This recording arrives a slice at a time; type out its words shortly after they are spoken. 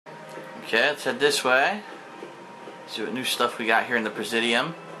Okay, let's head this way. See what new stuff we got here in the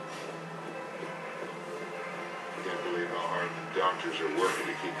Presidium. I can't believe how hard the doctors are working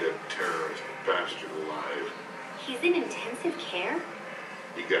to keep that terrorist bastard alive. He's in intensive care?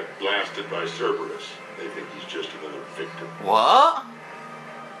 He got blasted by Cerberus. They think he's just another victim. What?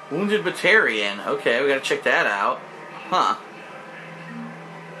 Wounded Batarian. Okay, we gotta check that out. Huh.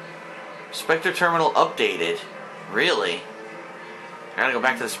 Spectre Terminal updated. Really? I gotta go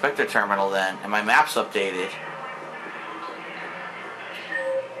back to the Spectre Terminal then. And my map's updated.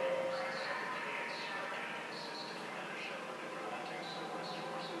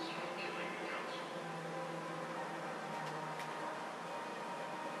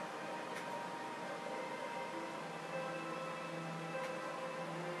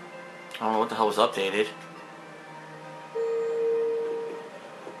 I don't know what the hell was updated.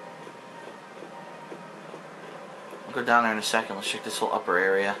 I'll go down there in a second. Let's check this whole upper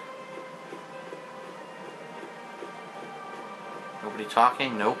area. Nobody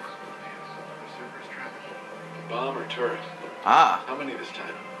talking? Nope. Bomb or turret? Ah. How many this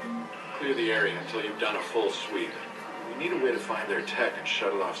time? Clear the area until you've done a full sweep. We need a way to find their tech and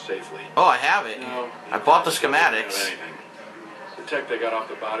shut it off safely. Oh, I have it. No, I bought the schematics. The tech they got off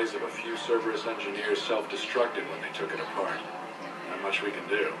the bodies of a few Cerberus engineers self-destructed when they took it apart. Not much we can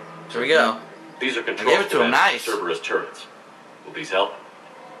do. Here we go. These are I control gave it to him nice. Cerberus turrets. Will these help?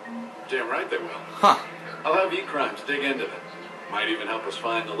 Damn right they will. Huh. I'll have E-Crimes dig into them. Might even help us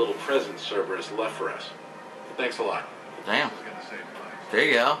find the little presents Cerberus left for us. Thanks a lot. Damn. There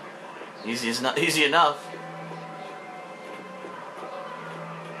you go. Easy enough.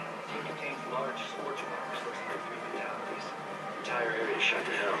 Entire area shut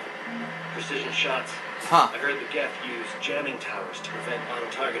to hell. Precision shots. Huh. I heard the Geth use jamming towers to prevent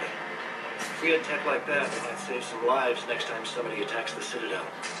auto-targeting. If we had tech like that, we might save some lives next time somebody attacks the Citadel.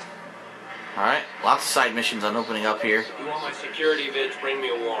 Alright, lots of side missions on opening up here. You want my security vids, bring me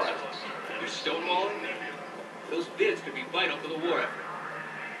a warrant. You're stonewalling? Those vids could be vital to the war effort.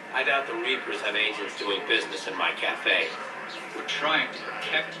 I doubt the Reapers have agents doing business in my cafe. We're trying to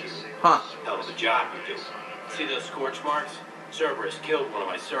protect you. Huh. Hell of a job you do. See those scorch marks? Cerberus killed one of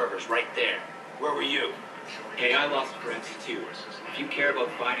my servers right there. Where were you? Hey, I lost friends too. If you care about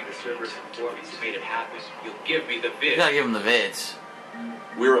finding the Cerberus informant who made it happen, You'll give me the You vids. gotta give him the vids.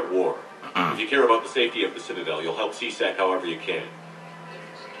 We're at war. If you care about the safety of the Citadel, you'll help CSEC however you can.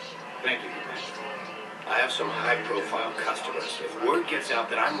 thank you. I have some high-profile customers. If word gets out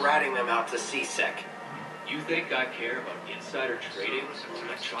that I'm ratting them out to CSEC, You think I care about insider trading or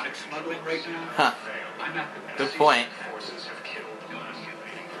electronic smuggling right now? Huh. I'm not the Good point. forces have killed. No,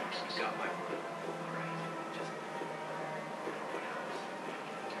 you got my word.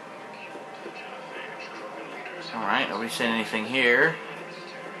 Alright, nobody's saying anything here.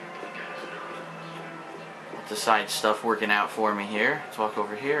 Let the side stuff working out for me here. Let's walk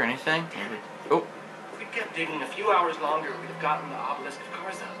over here. Anything? Oh. If we kept digging a few hours longer, we'd have gotten the Obelisk of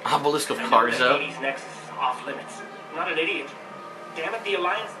Karza. Obelisk of I know that Karza. Hades' Nexus is off limits. I'm not an idiot. Damn it, the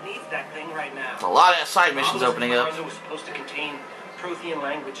Alliance needs that thing right now. A lot of side missions Obelisk opening of up. Karza was supposed to contain Prothean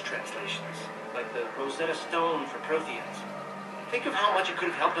language translations, like the Rosetta Stone for Protheans. Think of how much it could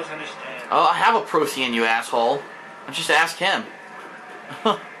have helped us understand. Oh, I have a Prothean, you asshole. I just ask him.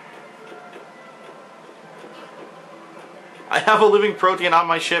 I have a living Prothean on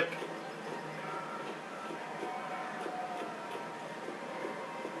my ship.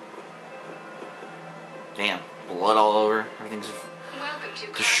 Damn, blood all over. Everything's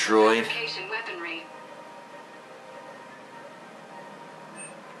destroyed. Weaponry.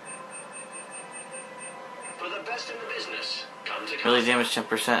 For the best in the business, come to Really Casa. damaged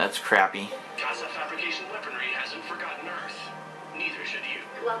 10%. That's crappy. Casa Fabrication Weaponry hasn't forgotten Earth. Neither should you.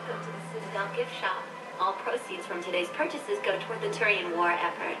 Welcome to the Citadel gift shop. All proceeds from today's purchases go toward the Turian war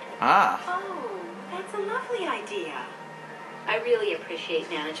effort. Ah. Oh, that's a lovely idea. I really appreciate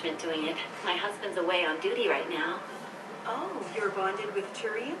management doing it. My husband's away on duty right now. Oh, you're bonded with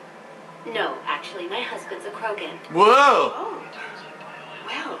Turian? No, actually, my husband's a Krogan. Whoa! Oh,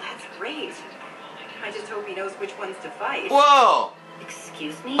 well, that's great. I just hope he knows which ones to fight. Whoa!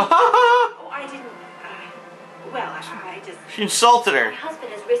 Excuse me? Oh, I didn't. I just. She insulted My her.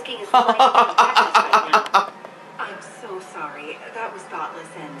 husband is risking his life in practice right now. I'm so sorry. That was thoughtless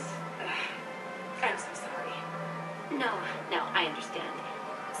and. I'm so sorry. No, I understand.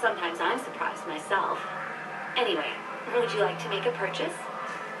 Sometimes I'm surprised myself. Anyway, would you like to make a purchase?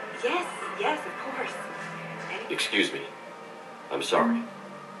 Yes, of course. Excuse me. I'm sorry.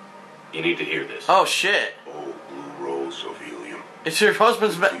 You need to hear this. Oh shit! Oh, blue rose of helium. It's your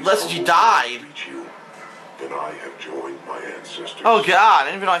husband's message. He died. Reach you. then I have joined my ancestors. Oh God, I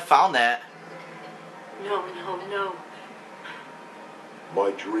didn't even know I found that. No.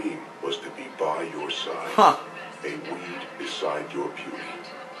 My dream was to be by your side, Huh. a weed beside your beauty,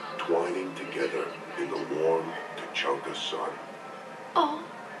 twining together in the warm Tachanka sun. Oh,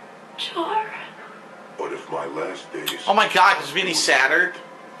 Char. But if my last days... Oh my God, is it any sadder?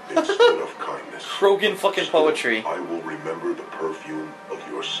 instead of kindness... Krogan fucking poetry. I will remember the perfume of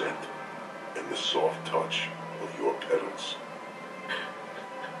your scent and the soft touch of your petals.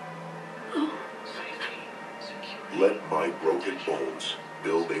 Let my broken bones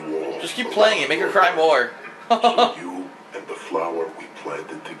build a wall. Just keep playing it, make her cry more. So you and the flower we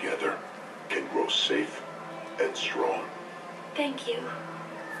planted together can grow safe and strong. Thank you.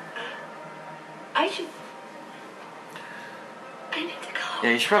 I need to go.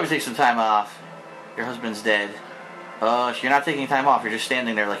 Yeah, you should probably take some time off. Your husband's dead. Oh, you're not taking time off, you're just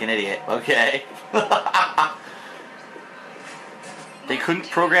standing there like an idiot. Okay. They couldn't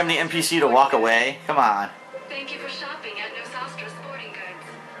program the NPC to walk away? Come on. Thank you for shopping at Nosastra Sporting Goods.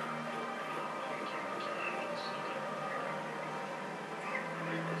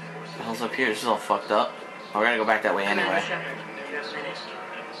 What the hell's up here? This is all fucked up. Oh, we're gonna go back that way anyway.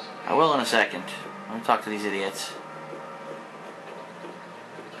 I will in a second. Let me talk to these idiots.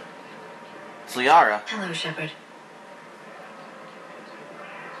 It's Liara. Hello, Shepard.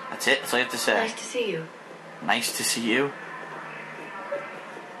 That's it? That's all you have to say. Nice to see you. Nice to see you.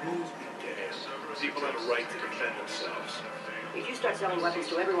 People have a right to defend themselves. If you start selling weapons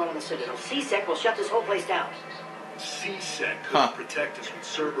to everyone on the Citadel, CSEC will shut this whole place down. CSEC couldn't protect us when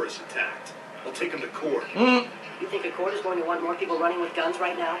Cerberus attacked. I'll take them to court. You think a court is going to want more people running with guns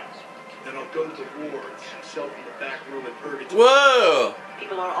right now? Then I'll go to the wards, sell from the back room in Purgatory. Whoa!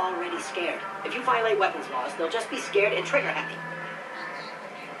 People are already scared. If you violate weapons laws, they'll just be scared and trigger happy.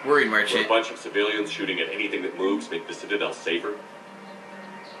 Worried Will merchant. a bunch of civilians shooting at anything that moves make the Citadel safer?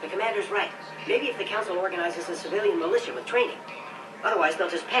 The commander's right. Maybe if the council organizes a civilian militia with training. Otherwise, they'll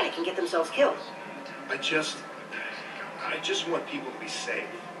just panic and get themselves killed. I just want people to be safe.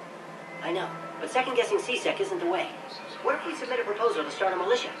 I know, but second-guessing CSEC isn't the way. What if we submit a proposal to start a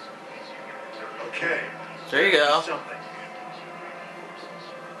militia? Okay. There you go. Something.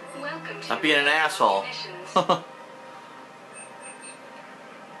 Welcome to Stop being an asshole. missions.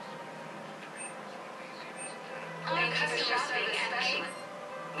 Thank you for shopping at King.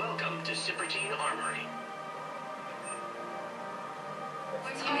 Welcome to Cypertine Armory.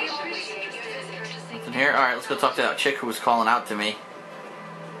 We appreciate your visit. In here? Alright, let's go talk to that chick who was calling out to me.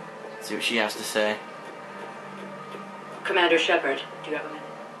 See what she has to say. Commander Shepard, do you have a minute?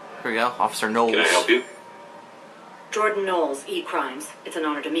 Here we go. Officer Knowles. Can I help you? Jordan Knowles, E-Crimes. It's an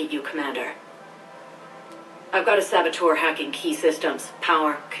honor to meet you, Commander. I've got a saboteur hacking key systems,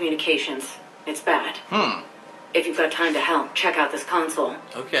 power, communications. It's bad. If you've got time to help, check out this console.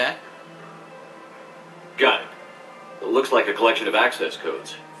 Okay. Got it. It looks like a collection of access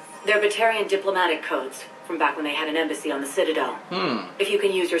codes. They're Batarian diplomatic codes from back when they had an embassy on the Citadel. If you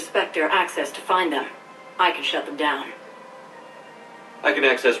can use your Spectre access to find them, I can shut them down. I can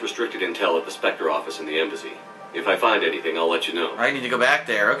access restricted intel at the Spectre office in the embassy. If I find anything, I'll let you know. I need to go back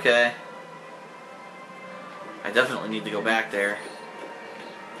there. Okay. I definitely need to go back there.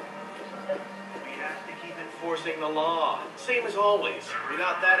 We have to keep enforcing the law. Same as always.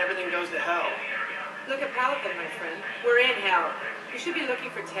 Without that, everything goes to hell. Look at Pelican, my friend. We're in hell. You should be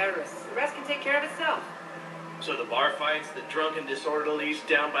looking for terrorists. The rest can take care of itself. So the bar fights, the drunken disorderlies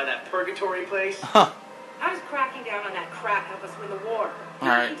down by that purgatory place? Huh. How does cracking down on that crap help us win the war?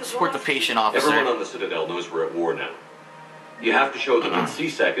 Alright, support the patient officer. Everyone on the Citadel knows we're at war now. You have to show them that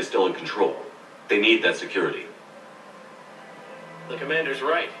CSEC is still in control. They need that security. The commander's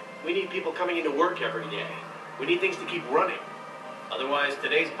right. We need people coming into work every day. We need things to keep running. Otherwise,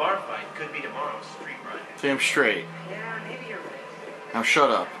 today's bar fight could be tomorrow's street riot. Damn straight. Yeah, maybe you're right. Now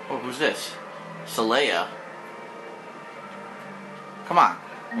shut up. Oh, who's this? Saleya. Come on.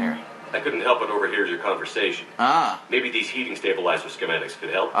 Here. I couldn't help but overhear your conversation. Ah. Maybe these heating stabilizer schematics could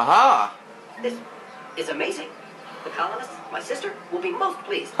help. Aha. This is amazing. The colonists, my sister, will be most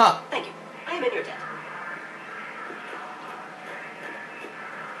pleased. Huh. Thank you. I am in your debt.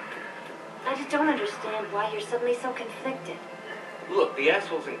 I just don't understand why you're suddenly so conflicted. Look, the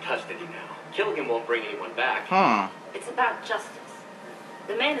asshole's in custody now. Killing him won't bring anyone back. It's about justice.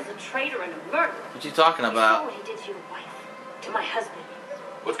 The man is a traitor and a murderer. What you talking You saw about? what he did to your wife, to my husband.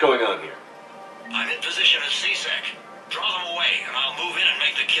 What's going on here? I'm in position as CSEC. Draw them away, and I'll move in and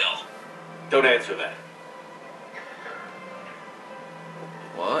make the kill. Don't answer that.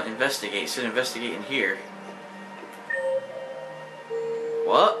 What? Investigate. It said investigate in here.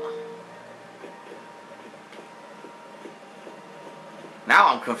 What?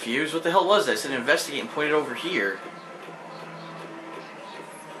 I'm confused. What the hell was that? It said investigate and pointed over here.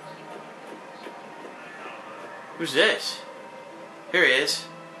 Who's this? Here he is.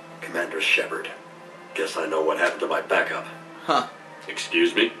 Commander Shepard. Guess I know what happened to my backup. Huh.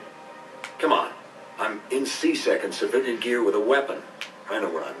 Excuse me? Come on. I'm in C-Sec in civilian gear with a weapon. I know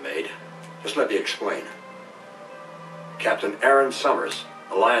what I'm made. Just let me explain. Captain Aaron Summers,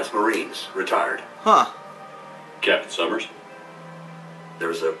 Alliance Marines, retired. Huh. Captain Summers?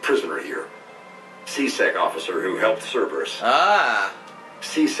 There's a prisoner here. C-Sec officer who helped Cerberus. Ah.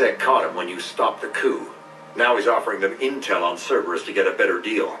 C-Sec caught him when you stopped the coup. Now he's offering them intel on Cerberus to get a better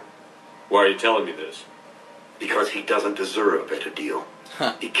deal. Why are you telling me this? Because he doesn't deserve a better deal.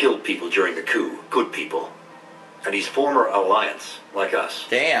 Huh. He killed people during the coup. Good people. And he's former Alliance, like us.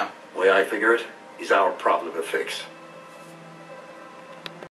 Damn. The way I figure it, he's our problem to fix.